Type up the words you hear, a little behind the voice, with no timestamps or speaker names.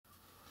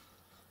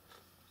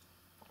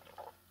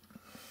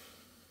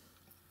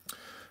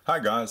Hi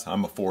guys,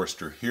 I'm a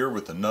Forester here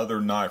with another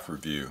knife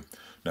review.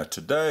 Now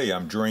today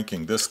I'm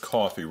drinking this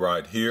coffee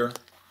right here.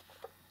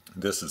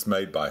 This is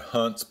made by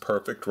Hunt's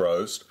Perfect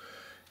Roast,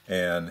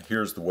 and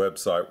here's the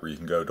website where you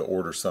can go to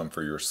order some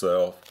for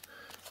yourself.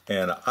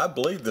 And I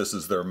believe this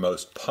is their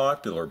most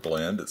popular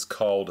blend. It's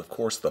called, of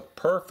course, the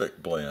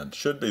Perfect Blend.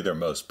 Should be their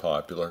most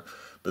popular,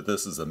 but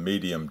this is a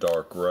medium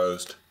dark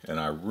roast and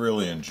I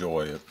really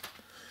enjoy it.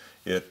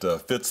 It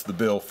fits the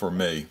bill for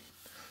me.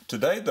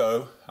 Today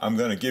though, I'm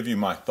going to give you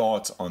my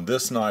thoughts on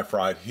this knife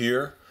right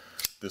here.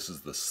 This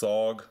is the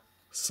SOG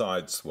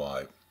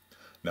Sideswipe.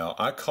 Now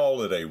I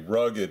call it a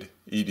rugged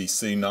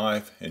EDC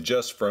knife, and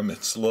just from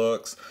its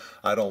looks,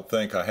 I don't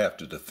think I have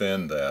to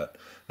defend that.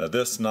 Now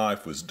this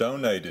knife was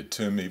donated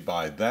to me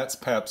by That's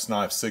Pap's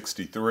Knife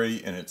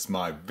 63, and it's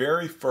my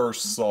very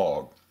first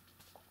SOG.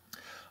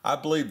 I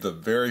believe the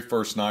very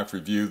first knife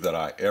review that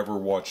I ever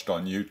watched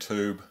on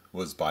YouTube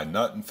was by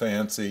Nut and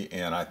Fancy,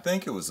 and I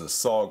think it was a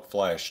SOG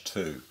Flash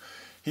 2.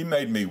 He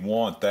made me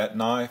want that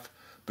knife,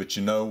 but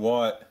you know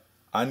what?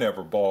 I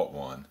never bought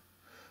one.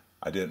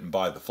 I didn't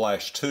buy the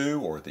Flash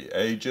 2 or the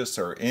Aegis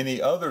or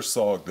any other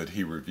SOG that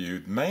he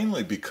reviewed,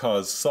 mainly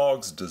because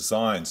SOG's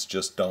designs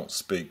just don't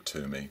speak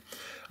to me.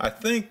 I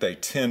think they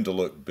tend to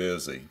look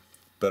busy,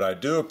 but I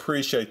do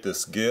appreciate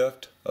this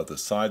gift of the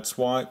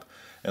Sideswipe,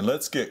 and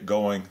let's get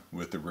going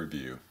with the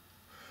review.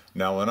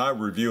 Now when I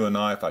review a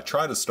knife, I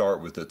try to start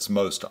with its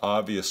most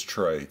obvious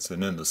traits,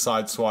 and in the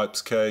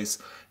Sideswipe's case,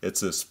 it's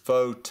this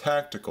faux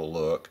tactical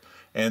look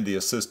and the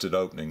assisted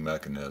opening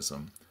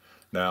mechanism.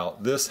 Now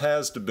this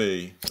has to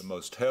be the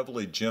most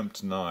heavily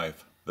jimped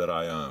knife that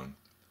I own.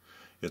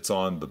 It's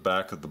on the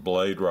back of the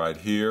blade right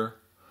here,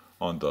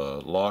 on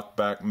the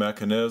lockback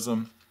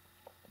mechanism,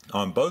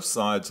 on both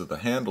sides of the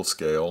handle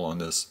scale on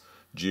this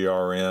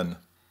GRN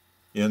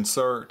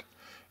insert,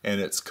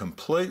 and it's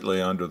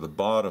completely under the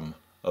bottom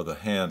of the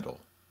handle.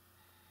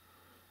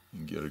 You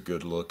can get a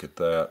good look at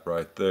that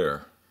right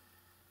there.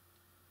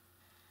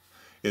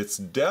 It's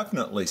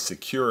definitely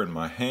secure in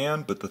my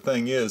hand, but the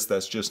thing is,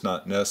 that's just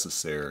not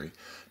necessary.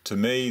 To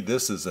me,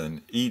 this is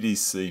an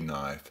EDC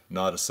knife,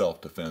 not a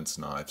self-defense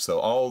knife, so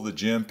all the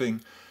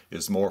jimping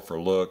is more for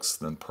looks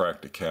than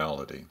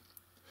practicality.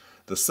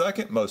 The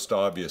second most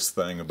obvious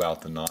thing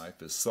about the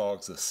knife is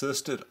SOG's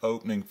assisted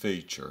opening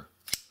feature.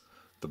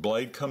 The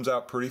blade comes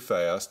out pretty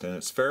fast, and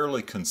it's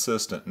fairly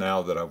consistent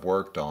now that I've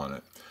worked on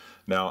it.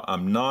 Now,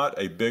 I'm not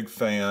a big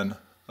fan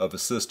of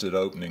assisted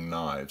opening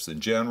knives. In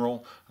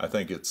general, I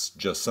think it's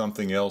just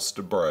something else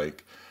to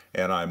break,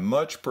 and I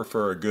much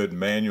prefer a good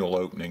manual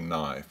opening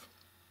knife.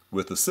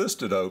 With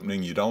assisted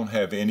opening, you don't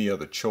have any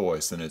other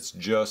choice, and it's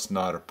just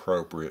not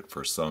appropriate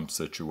for some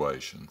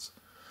situations.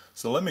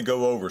 So let me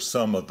go over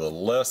some of the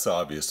less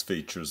obvious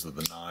features of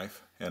the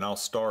knife, and I'll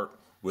start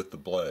with the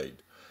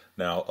blade.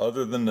 Now,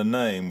 other than the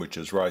name, which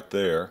is right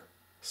there,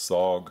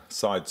 SOG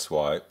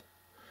Sideswipe,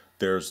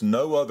 there's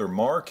no other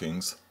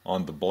markings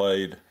on the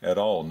blade at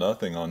all,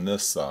 nothing on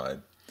this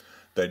side.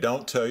 They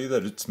don't tell you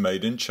that it's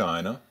made in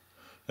China,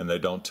 and they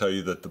don't tell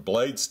you that the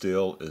blade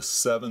steel is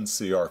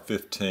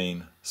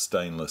 7CR15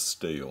 stainless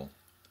steel.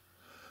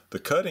 The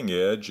cutting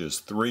edge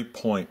is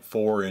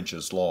 3.4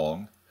 inches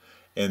long,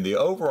 and the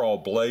overall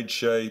blade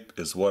shape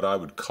is what I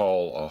would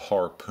call a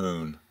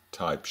harpoon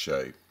type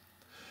shape.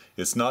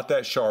 It's not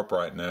that sharp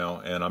right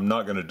now, and I'm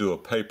not going to do a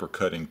paper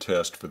cutting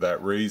test for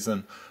that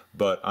reason,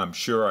 but I'm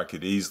sure I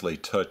could easily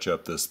touch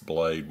up this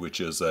blade, which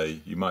is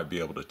you might be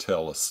able to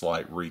tell, a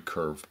slight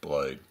recurved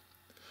blade.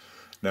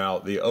 Now,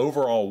 the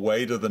overall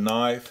weight of the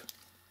knife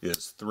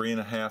is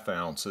 3.5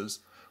 ounces,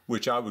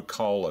 which I would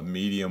call a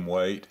medium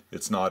weight.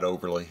 It's not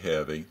overly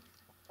heavy,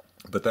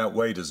 but that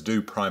weight is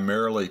due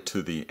primarily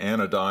to the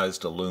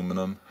anodized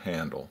aluminum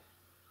handle.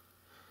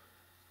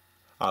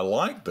 I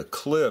like the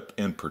clip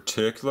in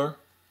particular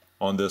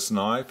on this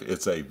knife.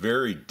 It's a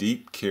very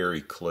deep carry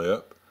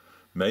clip,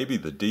 maybe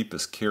the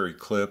deepest carry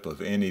clip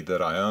of any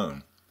that I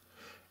own.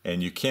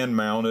 And you can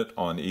mount it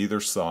on either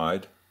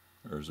side.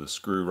 There's a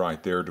screw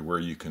right there to where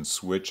you can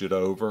switch it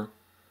over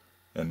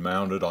and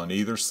mount it on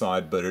either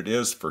side, but it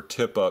is for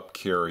tip-up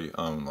carry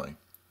only.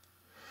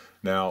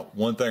 Now,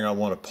 one thing I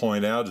want to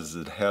point out is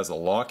it has a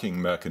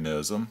locking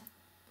mechanism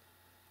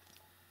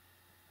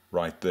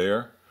right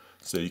there,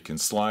 so you can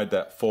slide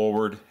that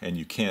forward and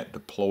you can't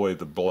deploy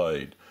the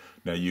blade.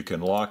 Now you can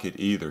lock it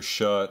either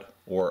shut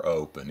or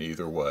open,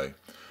 either way.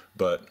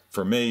 But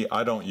for me,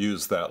 I don't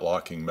use that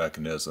locking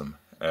mechanism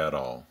at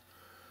all.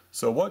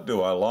 So what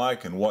do I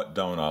like and what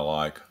don't I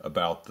like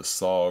about the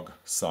SOG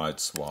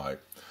Sideswipe?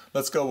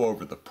 Let's go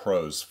over the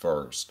pros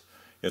first.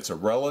 It's a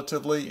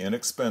relatively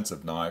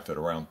inexpensive knife at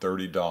around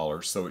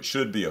 $30, so it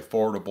should be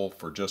affordable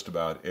for just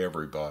about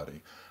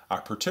everybody. I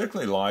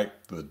particularly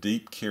like the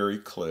deep carry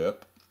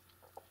clip.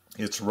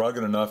 It's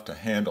rugged enough to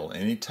handle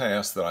any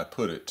task that I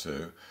put it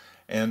to.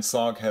 And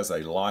SOG has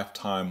a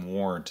lifetime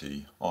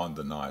warranty on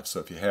the knife, so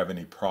if you have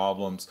any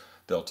problems,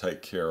 they'll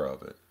take care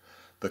of it.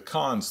 The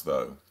cons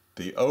though,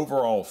 the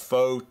overall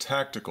faux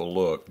tactical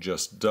look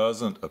just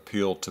doesn't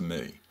appeal to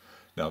me.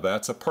 Now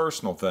that's a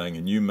personal thing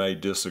and you may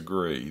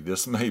disagree.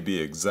 This may be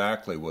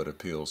exactly what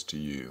appeals to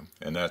you,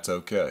 and that's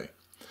okay.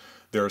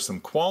 There are some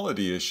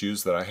quality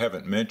issues that I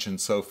haven't mentioned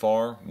so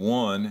far.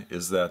 One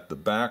is that the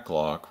back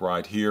lock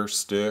right here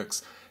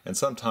sticks and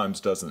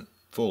sometimes doesn't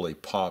fully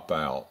pop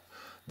out.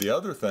 The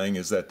other thing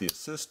is that the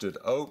assisted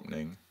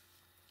opening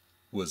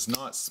was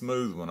not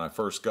smooth when I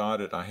first got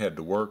it. I had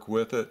to work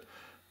with it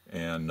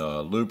and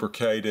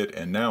lubricate it,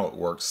 and now it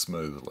works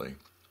smoothly.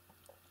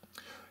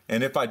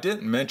 And if I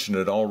didn't mention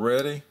it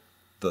already,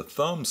 the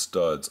thumb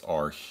studs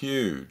are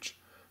huge.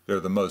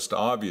 They're the most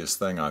obvious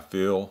thing I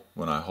feel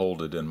when I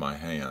hold it in my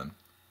hand.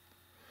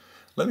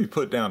 Let me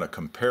put down a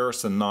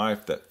comparison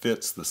knife that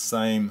fits the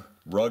same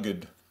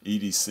rugged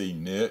EDC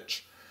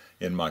niche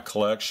in my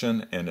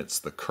collection, and it's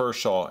the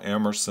Kershaw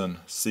Emerson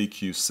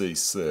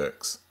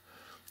CQC6.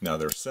 Now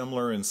they're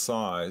similar in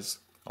size,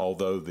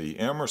 although the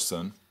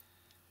Emerson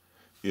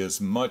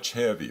is much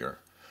heavier.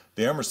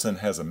 The Emerson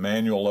has a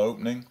manual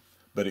opening,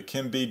 but it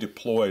can be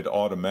deployed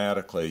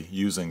automatically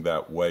using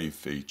that wave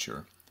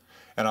feature.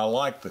 And I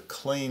like the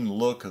clean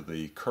look of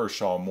the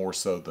Kershaw more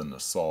so than the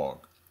SOG.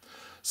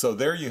 So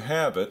there you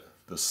have it,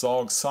 the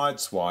SOG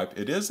Sideswipe.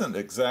 It isn't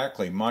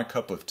exactly my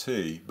cup of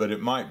tea, but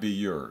it might be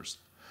yours.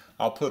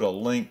 I'll put a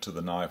link to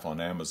the knife on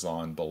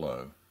Amazon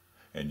below.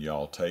 And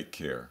y'all take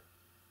care.